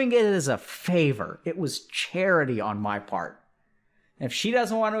was doing it as a favor. It was charity on my part. And if she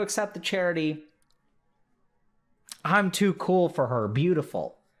doesn't want to accept the charity, I'm too cool for her.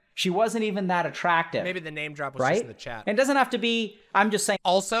 Beautiful. She wasn't even that attractive. Maybe the name drop was right? just in the chat. And it doesn't have to be, I'm just saying.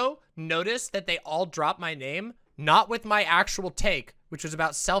 Also, notice that they all dropped my name, not with my actual take, which was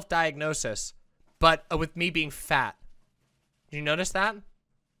about self-diagnosis, but with me being fat. Did you notice that?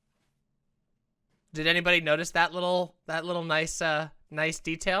 Did anybody notice that little nice nice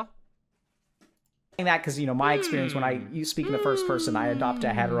detail? That because, you know, my experience when you speak in the first person, I adopt a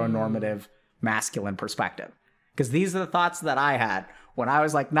heteronormative masculine perspective. Because these are the thoughts that I had when I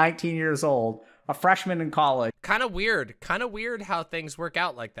was like 19 years old, a freshman in college. Kind of weird how things work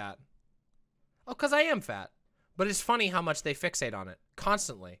out like that. Oh, because I am fat. But it's funny how much they fixate on it.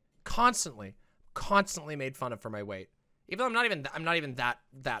 Constantly made fun of for my weight. Even though I'm not even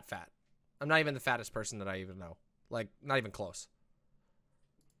that fat. I'm not even the fattest person that I even know. Like, not even close.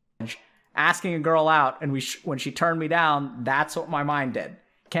 Asking a girl out, and when she turned me down, that's what my mind did.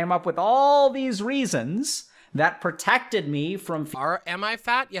 Came up with all these reasons that protected me from Am I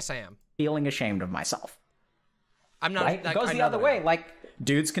fat? Yes, I am. feeling ashamed of myself. I'm not. Right? It goes the other way. Like,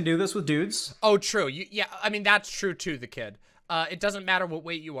 dudes can do this with dudes. Oh, true. Yeah, I mean, that's true too, the kid. It doesn't matter what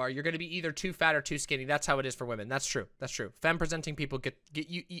weight you are. You're going to be either too fat or too skinny. That's how it is for women. That's true. That's true. Femme presenting people get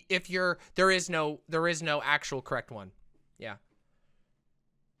you if you're there is no actual correct one. Yeah.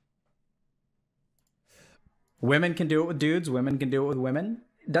 Women can do it with dudes. Women can do it with women.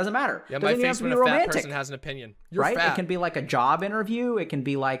 It doesn't matter. Yeah, my face when a fat person has an opinion. You're right? fat. It can be like a job interview. It can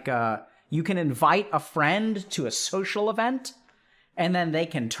be like you can invite a friend to a social event, and then they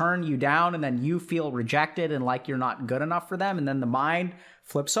can turn you down, and then you feel rejected and like you're not good enough for them, and then the mind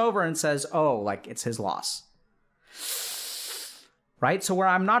flips over and says, oh, like it's his loss. Right? So where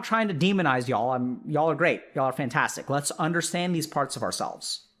I'm not trying to demonize y'all, y'all are great. Y'all are fantastic. Let's understand these parts of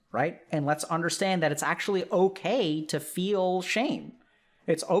ourselves, right? And let's understand that it's actually okay to feel shame.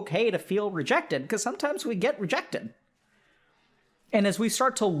 It's okay to feel rejected, because sometimes we get rejected. And as we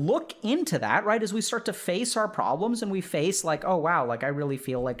start to look into that, right, as we start to face our problems and we face like, oh, wow, like I really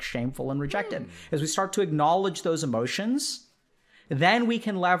feel like shameful and rejected. As we start to acknowledge those emotions, then we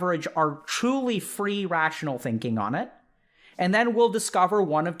can leverage our truly free rational thinking on it. And then we'll discover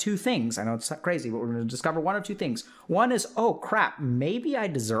one of two things. I know it's crazy, but we're going to discover one of two things. One is, oh, crap, maybe I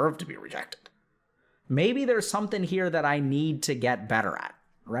deserve to be rejected. maybe there's something here that I need to get better at,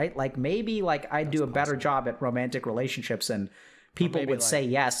 right? Like maybe like I'd do a better job at romantic relationships and people would say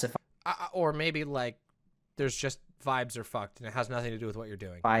yes if or maybe like there's just vibes are fucked and it has nothing to do with what you're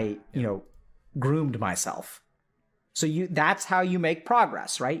doing. I, you know, groomed myself. So that's how you make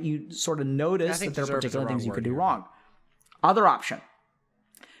progress, right? You sort of notice that there are particular things you could do wrong. Other option.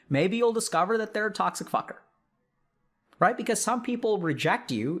 Maybe you'll discover that they're a toxic fucker, right? Because some people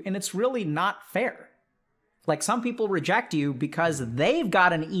reject you and it's really not fair. Like some people reject you because they've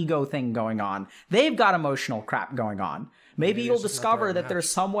got an ego thing going on. They've got emotional crap going on. Maybe you'll discover that there's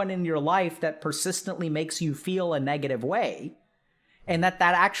someone in your life that persistently makes you feel a negative way and that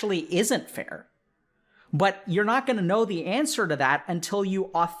actually isn't fair. But you're not going to know the answer to that until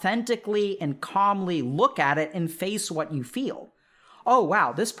you authentically and calmly look at it and face what you feel. Oh,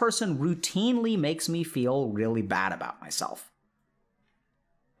 wow, this person routinely makes me feel really bad about myself.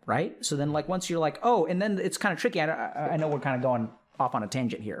 Right? So then like once you're like, oh, and then it's kind of tricky. I know we're kind of going off on a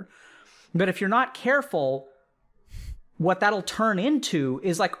tangent here. But if you're not careful, what that'll turn into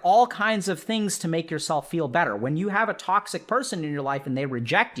is like all kinds of things to make yourself feel better. When you have a toxic person in your life and they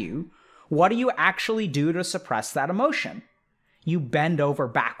reject you, what do you actually do to suppress that emotion? You bend over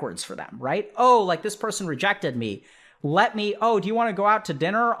backwards for them, right? Oh, like this person rejected me. Oh, do you want to go out to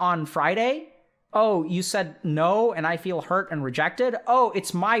dinner on Friday? Oh, you said no and I feel hurt and rejected? Oh,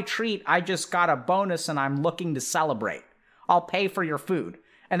 it's my treat. I just got a bonus and I'm looking to celebrate. I'll pay for your food.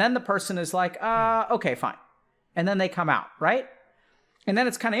 And then the person is like, okay, fine. And then they come out, right? And then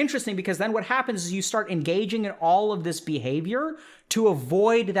it's kind of interesting because then what happens is you start engaging in all of this behavior to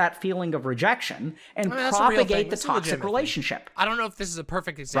avoid that feeling of rejection and propagate the toxic relationship. I don't know if this is a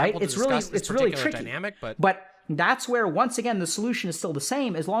perfect example to discuss this particular dynamic, but that's where, once again, the solution is still the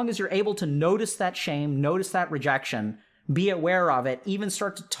same. As long as you're able to notice that shame, notice that rejection, be aware of it, even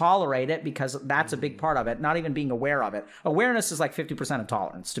start to tolerate it, because that's a big part of it, not even being aware of it. Awareness is like 50% of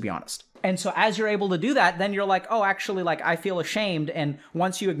tolerance, to be honest. And so as you're able to do that, then you're like, oh, actually, like I feel ashamed. And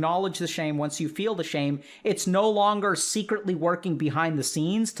once you acknowledge the shame, once you feel the shame, it's no longer secretly working behind the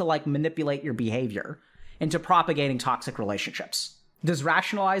scenes to like manipulate your behavior into propagating toxic relationships. Does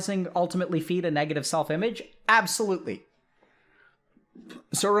rationalizing ultimately feed a negative self-image? Absolutely.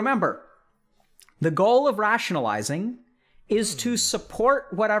 So remember, the goal of rationalizing is to support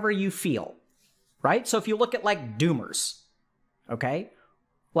whatever you feel, right? So if you look at like doomers, okay?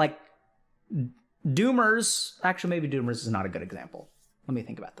 Like doomers, actually maybe doomers is not a good example. Let me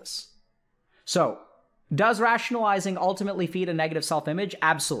think about this. So does rationalizing ultimately feed a negative self-image?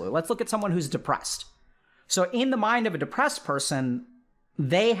 Absolutely. Let's look at someone who's depressed. So in the mind of a depressed person,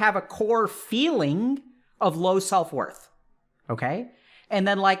 they have a core feeling of low self-worth, okay? And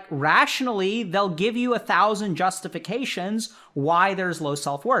then like rationally, they'll give you 1,000 justifications why there's low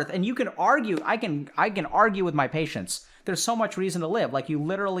self-worth. And you can argue, I can argue with my patients. There's so much reason to live. Like you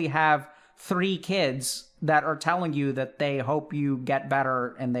literally have 3 kids that are telling you that they hope you get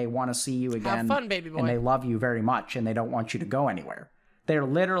better and they want to see you again. Have fun, baby boy. And they love you very much and they don't want you to go anywhere. They're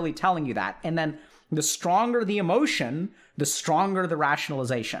literally telling you that. And then the stronger the emotion, the stronger the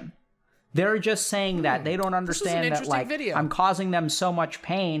rationalization. They're just saying that they don't understand that like I'm causing them so much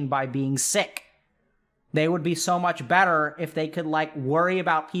pain by being sick. They would be so much better if they could like worry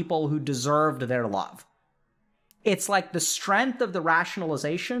about people who deserved their love. It's like the strength of the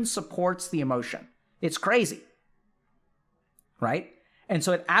rationalization supports the emotion. It's crazy. Right? And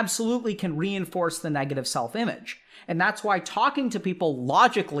so it absolutely can reinforce the negative self-image. And that's why talking to people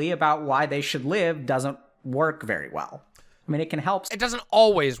logically about why they should live doesn't work very well. I mean, it can help. It doesn't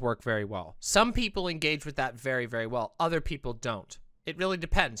always work very well. Some people engage with that very, very well. Other people don't. It really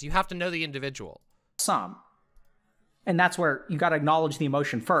depends. You have to know the individual. Some. And that's where you got to acknowledge the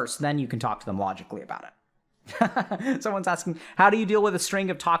emotion first, then you can talk to them logically about it. Someone's asking, how do you deal with a string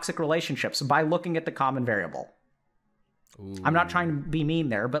of toxic relationships? By looking at the common variable. Ooh. I'm not trying to be mean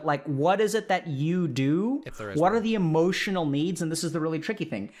there, but like, what is it that you do? If there is what are the emotional needs? And this is the really tricky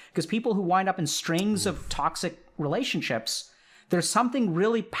thing, because people who wind up in strings of toxic relationships, there's something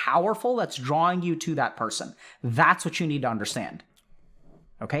really powerful that's drawing you to that person. That's what you need to understand.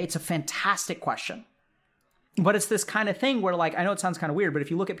 Okay? It's a fantastic question. But it's this kind of thing where, like, I know it sounds kind of weird, but if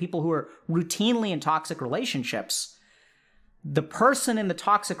you look at people who are routinely in toxic relationships, the person in the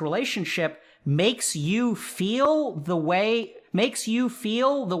toxic relationship makes you feel the way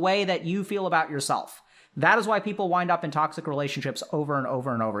that you feel about yourself. That is why people wind up in toxic relationships over and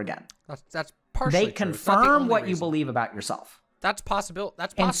over and over again. That's partially They confirm what you believe about yourself. That's possible.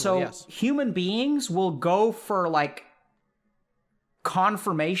 That's possible. And so yes. Human beings will go for like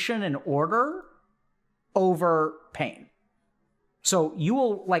confirmation and order over pain. So you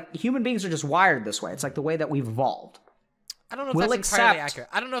will, like, human beings are just wired this way. It's like the way that we've evolved. I don't know if We'll that's entirely accept accurate.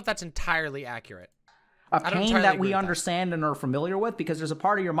 I don't know if that's entirely accurate. a I don't pain entirely that agree we with understand and are familiar with, because there's a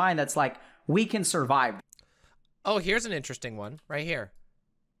part of your mind that's like, we can survive. Oh, here's an interesting one right here.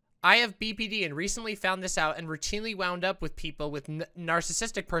 I have BPD and recently found this out and routinely wound up with people with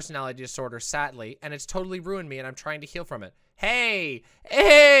narcissistic personality disorder, sadly, and it's totally ruined me and I'm trying to heal from it. Hey,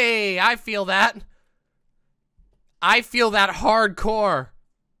 I feel that. I feel that hardcore.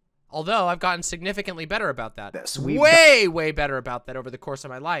 Although I've gotten significantly better about that. Way better about that over the course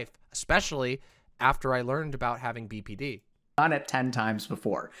of my life, especially after I learned about having BPD. Done it 10 times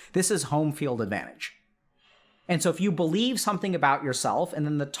before. This is home field advantage. And so if you believe something about yourself and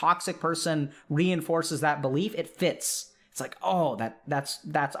then the toxic person reinforces that belief, it fits. It's like, oh, that's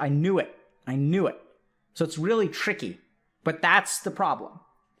I knew it. I knew it. So it's really tricky. But that's the problem.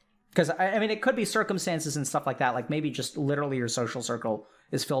 Because, I mean, it could be circumstances and stuff like that. Like maybe just literally your social circle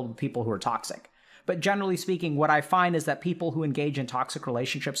is filled with people who are toxic. But generally speaking, what I find is that people who engage in toxic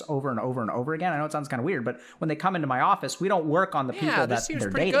relationships over and over and over again, I know it sounds kind of weird, but when they come into my office, we don't work on the people that they're dating. Yeah, this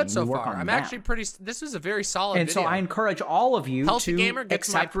seems pretty good so far. I'm actually pretty, this is a very solid video. And so I encourage all of you to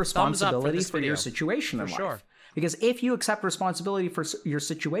accept responsibility for your situation in life. Sure. Because if you accept responsibility for your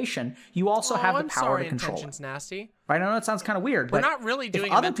situation, you also have the power to control it. Nasty. Right? I know it sounds kind of weird, but we're not really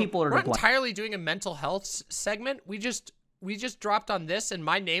doing other people are we're entirely doing a mental health segment. We just dropped on this, and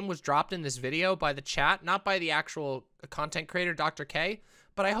my name was dropped in this video by the chat, not by the actual content creator, Dr. K.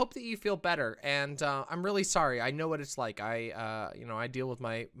 But I hope that you feel better, and I'm really sorry. I know what it's like. I deal with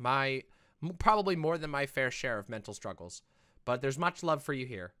my probably more than my fair share of mental struggles, but there's much love for you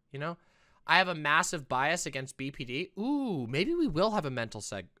here. You know, I have a massive bias against BPD. Ooh, maybe we will have a mental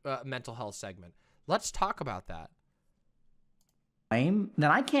health segment. Let's talk about that. Then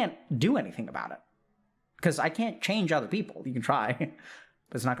I can't do anything about it. Because I can't change other people. You can try,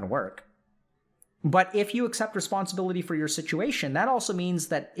 but it's not going to work. But if you accept responsibility for your situation, that also means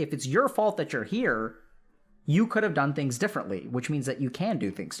that if it's your fault that you're here, you could have done things differently, which means that you can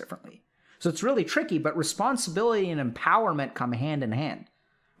do things differently. So it's really tricky, but responsibility and empowerment come hand in hand.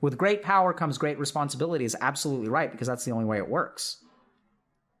 With great power comes great responsibility is absolutely right, because that's the only way it works.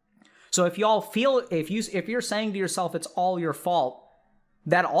 So if y'all feel, if you're saying to yourself it's all your fault,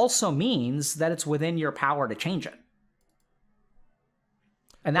 that also means that it's within your power to change it.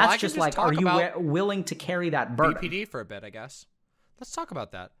 And that's just like, are you willing to carry that burden? BPD for a bit, I guess. Let's talk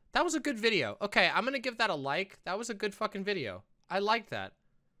about that. That was a good video. Okay, I'm going to give that a like. That was a good fucking video. I like that.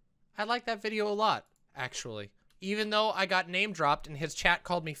 I like that video a lot, actually. Even though I got name dropped and his chat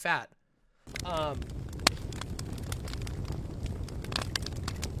called me fat.